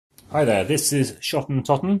Hi there, this is Schotten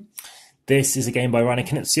Totten. This is a game by Rainer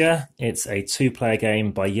Knizia. It's a two-player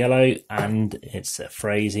game by Yellow, and its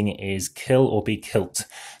phrasing is kill or be kilt.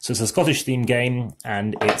 So it's a Scottish-themed game,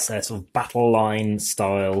 and it's a sort of battle line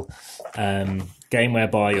style game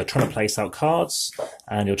whereby you're trying to place out cards,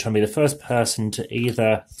 and you're trying to be the first person to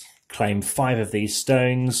either claim 5 of these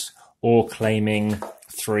stones or claiming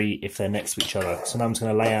 3 if they're next to each other. So now I'm just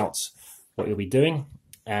going to lay out what you'll be doing.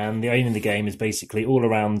 And the aim of the game is basically all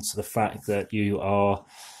around the fact that you are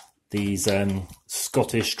these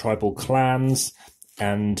Scottish tribal clans,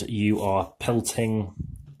 and you are pelting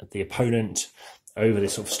the opponent over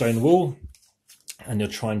this sort of stone wall, and you're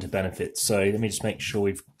trying to benefit. So let me just make sure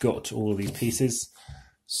we've got all of these pieces.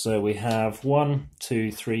 So we have 1,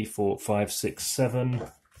 2, 3, 4, 5, 6, 7.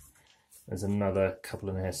 There's another couple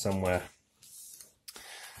in here somewhere.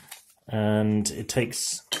 And it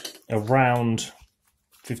takes around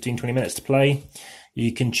 15-20 minutes to play.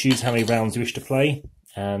 You can choose how many rounds you wish to play,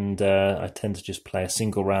 and I tend to just play a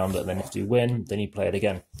single round, and then if you win, then you play it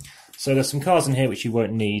again. So there's some cards in here which you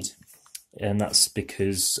won't need, and that's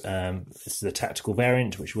because this is a tactical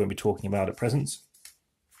variant which we won't be talking about at present.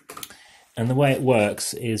 And the way it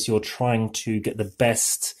works is you're trying to get the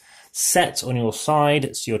best set on your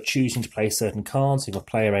side, so you're choosing to play certain cards. You have a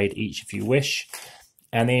player aid each if you wish,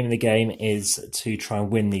 and the aim of the game is to try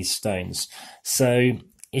and win these stones. So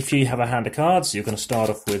if you have a hand of cards, you're going to start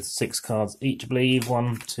off with 6 cards each, I believe.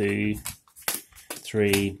 1, 2,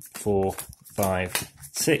 3, 4, 5,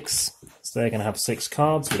 6. So they're going to have 6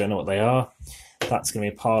 cards. We don't know what they are. That's going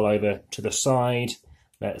to be a pile over to the side.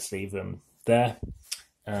 Let's leave them there.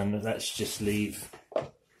 And let's just leave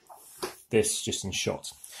this just in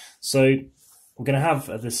shot. So we're going to have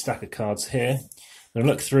this stack of cards here. We're going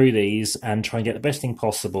to look through these and try and get the best thing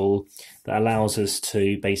possible that allows us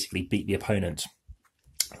to basically beat the opponent.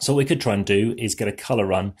 So what we could try and do is get a colour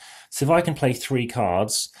run. So if I can play 3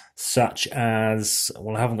 cards, such as,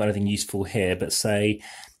 well, I haven't got anything useful here, but say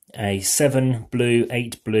a 7 blue,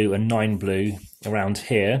 8 blue and 9 blue around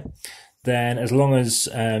here, then as long as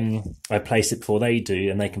I place it before they do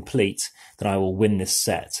and they complete, then I will win this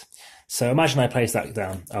set. So imagine I place that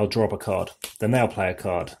down, I'll drop a card, then they'll play a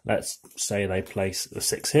card. Let's say they place the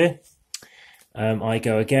 6 here. I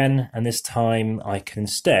go again, and this time I can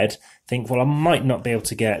instead think, well, I might not be able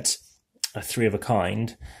to get a 3 of a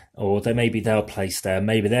kind, or maybe they'll place there.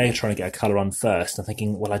 Maybe they're trying to get a colour on first. I'm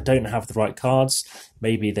thinking, well, I don't have the right cards.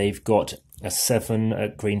 Maybe they've got a 7, a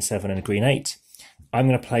green 7 and a green 8. I'm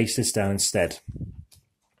going to place this down instead.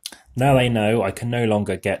 Now they know I can no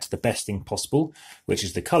longer get the best thing possible, which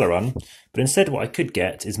is the colour run, but instead what I could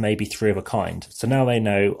get is maybe 3 of a kind. So now they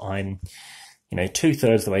know I'm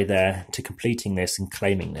 2/3 of the way there to completing this and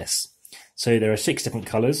claiming this. So there are 6 different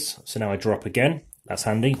colours. So now I drop again. That's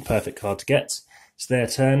handy. Perfect card to get. It's their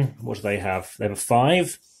turn. What do they have? They have a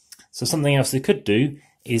 5. So something else they could do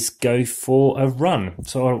is go for a run.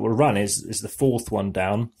 So a run is the 4th one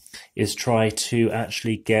down, is try to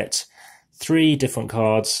actually get 3 different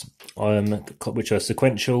cards which are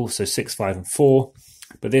sequential, so 6, 5 and 4.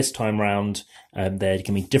 But this time round, they're going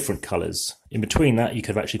to be different colours. In between that, you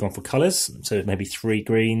could have actually gone for colours. So maybe 3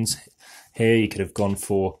 greens here. You could have gone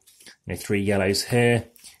for 3 yellows here.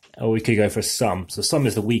 Or we could go for a sum. So sum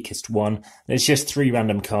is the weakest one. And it's just 3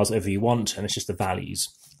 random cards, whatever you want, and it's just the values.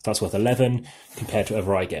 That's worth 11 compared to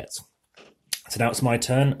whatever I get. So now it's my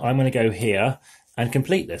turn. I'm going to go here and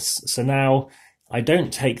complete this. So now I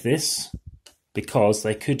don't take this, because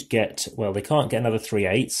they could get, well, they can't get another 3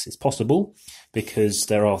 8s. It's possible, because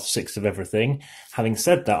there are 6 of everything. Having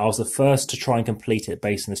said that, I was the first to try and complete it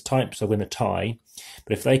based on this type, so I win a tie.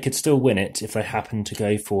 But if they could still win it, if they happen to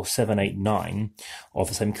go for 7, 8, 9 of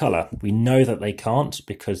the same colour, we know that they can't,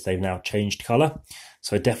 because they've now changed colour.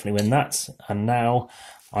 So I definitely win that. And now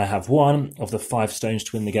I have 1 of the 5 stones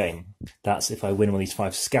to win the game. That's if I win one of these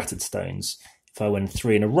 5 scattered stones. If I win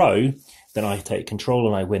 3 in a row, then I take control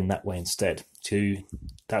and I win that way instead.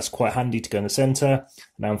 That's quite handy to go in the centre.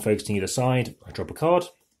 Now I'm focusing either side. I drop a card.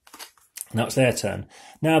 Now it's their turn.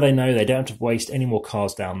 Now they know they don't have to waste any more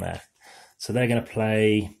cards down there. So they're going to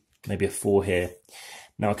play maybe a 4 here.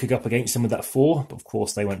 Now I could go up against them with that 4, but of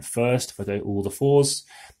course they went first. If I go all the 4s,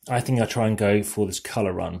 I think I'll try and go for this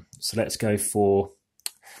colour run. So let's go for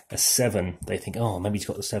a 7. They think, oh, maybe he's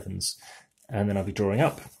got the 7s. And then I'll be drawing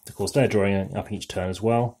up. Of course, they're drawing up each turn as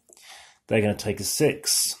well. They're going to take a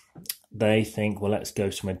 6. They think, well, let's go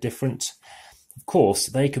somewhere different. Of course,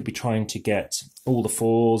 they could be trying to get all the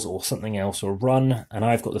 4s or something else, or a run, and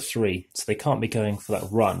I've got the 3. So they can't be going for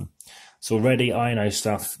that run. So already I know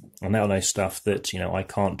stuff, and they'll know stuff that, I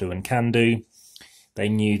can't do and can do. They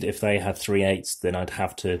knew that if they had 3 8s, then I'd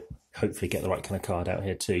have to hopefully get the right kind of card out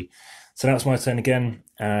here too. So now it's my turn again,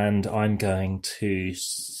 and I'm going to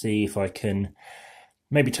see if I can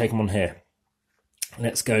maybe take them on here.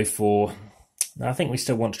 Let's go for, I think we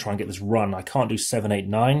still want to try and get this run. I can't do 7, 8,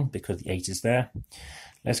 9 because the 8 is there.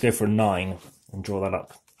 Let's go for a 9 and draw that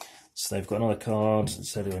up. So they've got another card,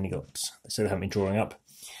 so they haven't been drawing up.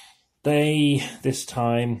 They, this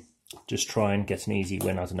time, just try and get an easy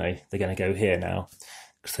win. I don't know, they're going to go here now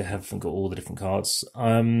because they haven't got all the different cards.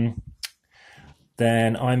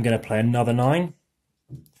 Then I'm going to play another 9.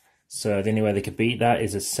 So the only way they could beat that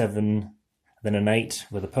is a 7, then an 8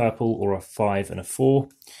 with a purple, or a 5 and a 4.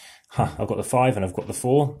 I've got the 5 and I've got the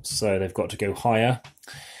 4, so they've got to go higher.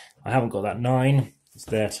 I haven't got that 9. It's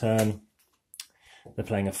their turn. They're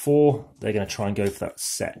playing a 4. They're going to try and go for that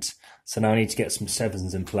set. So now I need to get some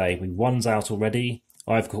 7s in play. We've 1's out already.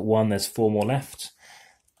 I've got 1. There's 4 more left.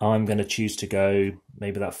 I'm going to choose to go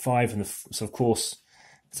maybe that 5 and the. So of course,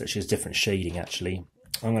 it's actually a different shading. Actually,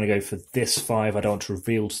 I'm going to go for this 5. I don't want to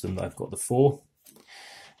reveal to them that I've got the 4,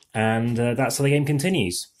 and that's how the game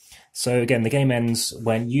continues. So again, the game ends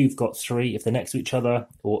when you've got 3 if they're next to each other,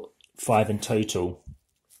 or 5 in total.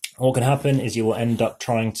 What can happen is you will end up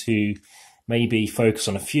trying to maybe focus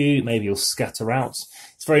on a few, maybe you'll scatter out.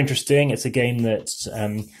 It's very interesting. It's a game that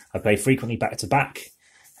I play frequently back to back,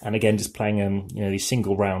 and again, just playing these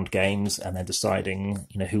single round games and then deciding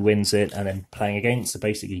who wins it, and then playing against. So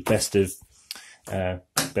basically, best of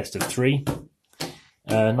 3.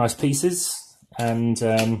 Nice pieces, and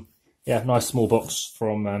yeah, nice small box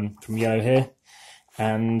from Yellow here,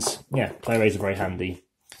 and yeah, player aids are very handy.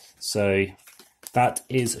 So that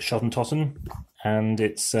is Schotten Totten, and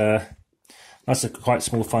it's that's a quite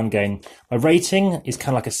small fun game. My rating is kind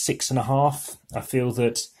of like a 6.5. I feel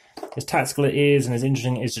that as tactical it is and as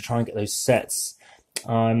interesting it is to try and get those sets,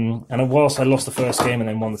 and whilst I lost the first game and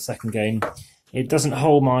then won the second game, it doesn't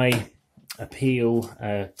hold my appeal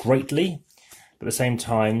greatly. But at the same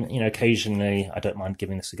time, occasionally I don't mind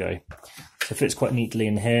giving this a go. So it fits quite neatly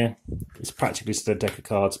in here. It's practically just a deck of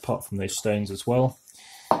cards apart from those stones as well.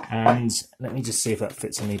 And let me just see if that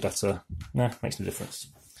fits any better. Nah, makes no difference.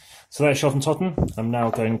 So that's Schotten Totten. I'm now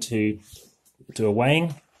going to do a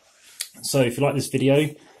weighing. So if you like this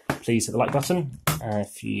video, please hit the like button.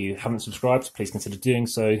 If you haven't subscribed, please consider doing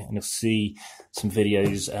so, and you'll see some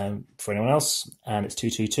videos for anyone else. And it's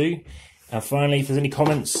 222. And finally, if there's any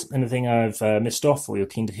comments, anything I've missed off or you're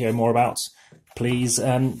keen to hear more about, please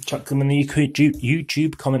chuck them in the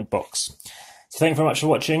YouTube comment box. So thank you very much for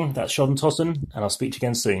watching. That's Schotten Totten, and I'll speak to you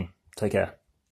again soon. Take care.